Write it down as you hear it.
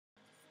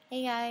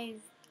Hey guys,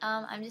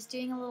 I'm just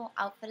doing a little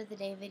outfit of the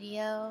day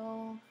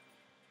video.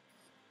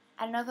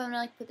 I don't know if I'm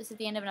gonna put this at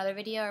the end of another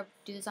video or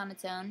do this on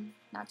its own.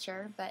 Not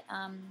sure, but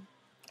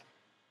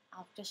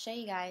I'll just show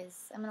you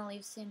guys. I'm gonna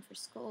leave soon for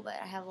school, but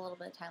I have a little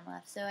bit of time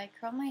left. So I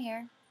curled my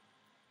hair.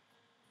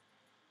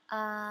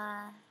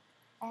 I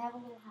have a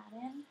little hat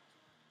in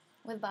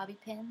with bobby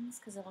pins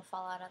because it'll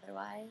fall out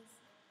otherwise.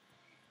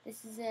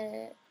 This is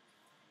a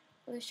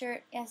blue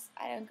shirt. Yes,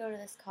 I don't go to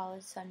this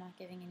college, so I'm not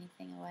giving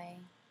anything away.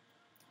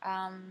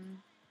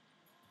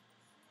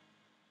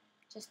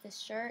 Just this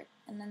shirt,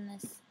 and then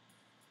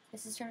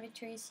this is from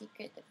Victoria's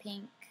Secret, the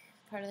pink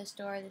part of the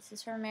store. This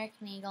is from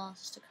American Eagle,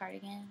 it's just a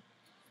cardigan.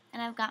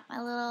 And I've got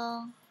my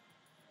little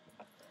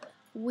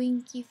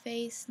winky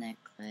face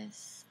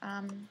necklace.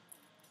 And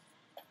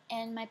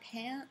my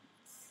pants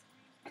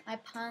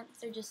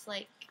are just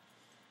like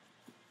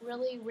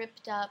really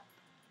ripped up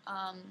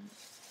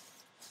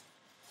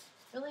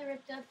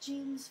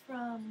jeans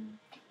from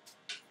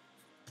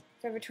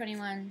Forever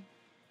 21.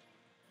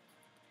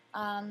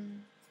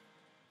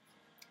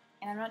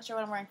 And I'm not sure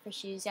what I'm wearing for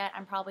shoes yet.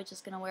 I'm probably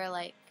just going to wear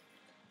like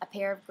a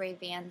pair of gray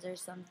Vans or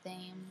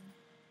something.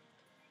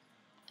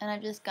 And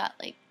I've just got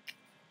like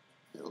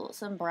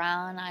some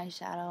brown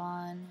eyeshadow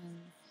on.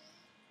 And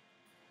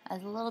I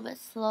was a little bit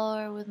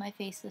slower with my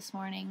face this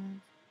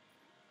morning,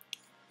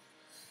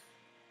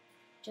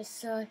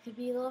 just so it could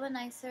be a little bit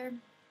nicer.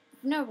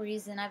 For no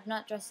reason. I'm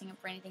not dressing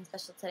up for anything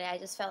special today. I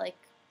just felt like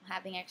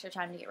having extra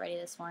time to get ready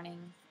this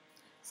morning.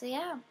 So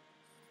yeah,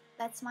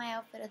 that's my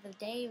outfit of the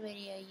day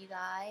video, you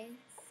guys.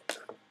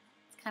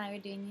 It's kind of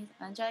weird doing these.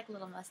 I'm gonna try like a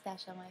little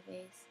mustache on my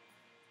face.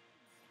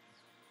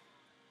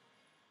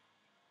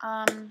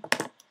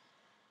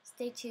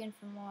 Stay tuned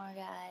for more,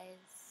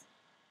 guys,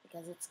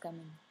 because it's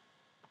coming.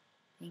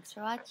 Thanks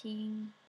for watching.